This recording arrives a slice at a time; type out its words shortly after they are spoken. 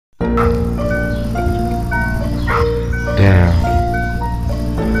Damn.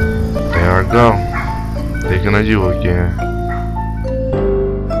 There I go. Thinking of you again.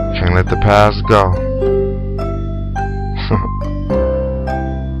 Can't let the past go.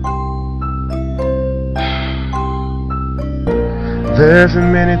 There's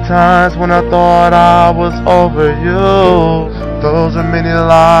been many times when I thought I was over you. Those are many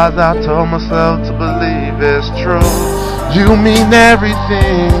lies I told myself to believe is true. You mean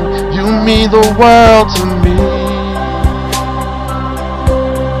everything, you mean the world to me.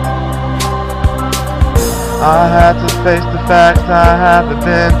 I had to face the facts, I haven't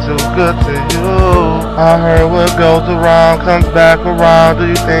been too good to you. I heard what goes around comes back around, do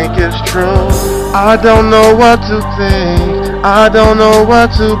you think it's true? I don't know what to think, I don't know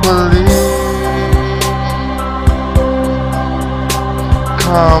what to believe.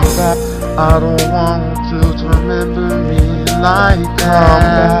 Come back, I don't want you to remember me like that. Come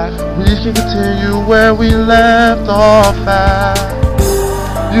back, we can continue where we left off at.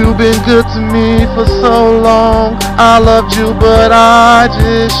 You've been good to me for so long. I loved you, but I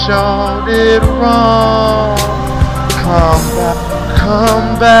just showed it wrong.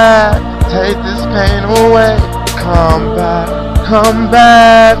 Come back, take this pain away. Come back, so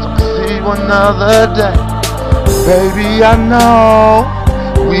I can see you another day. Baby, I know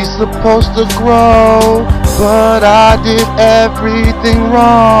we supposed to grow, but I did everything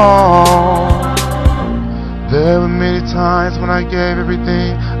wrong. There were many times when I gave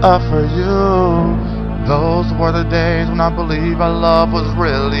everything up for you. Those were the days when I believed our love was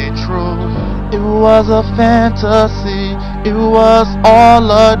really true. It was a fantasy, it was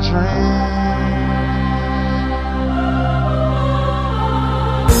all a dream.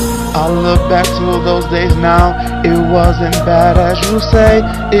 I look back to those days now, it wasn't bad as you say.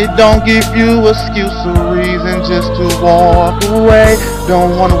 It don't give you excuse or reason just to walk away.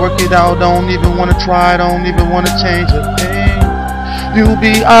 Don't wanna work it out, don't even wanna try, don't even wanna change a thing. You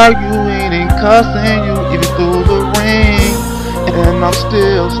be arguing and cussing, you even through the ring. And I'm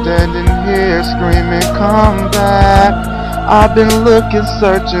still standing here screaming, come back. I've been looking,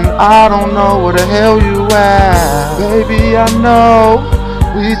 searching, I don't know where the hell you at. Baby, I know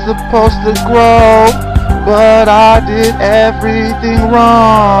we supposed to grow, but I did everything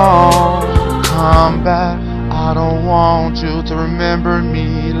wrong. Come back, I don't want you to remember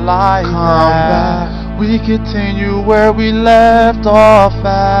me like that. Come back, we continue where we left off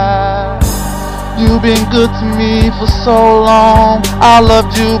at. You've been good to me for so long. I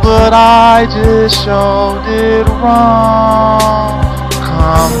loved you, but I just showed it wrong.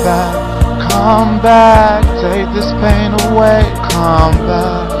 Come back, take this pain away. Come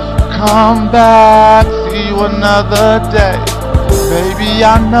back, see you another day. Baby,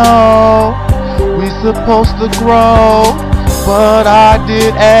 I know we supposed to grow, but I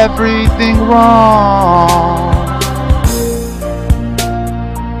did everything wrong.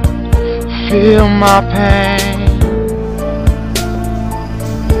 Feel my pain.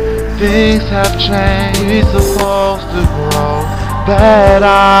 Things have changed, we supposed to grow, but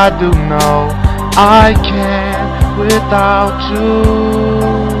I do know I can't without you.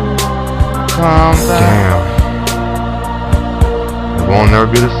 Come back. Damn. It won't never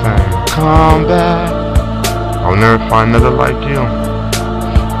be the same. Come back. I'll never find another like you.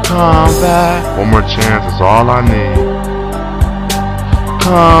 Come back. One more chance is all I need.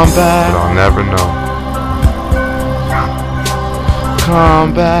 Come back. But I'll never know.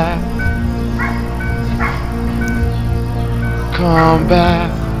 Come back. Come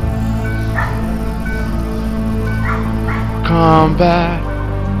back. Come back.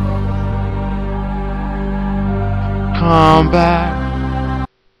 Come back.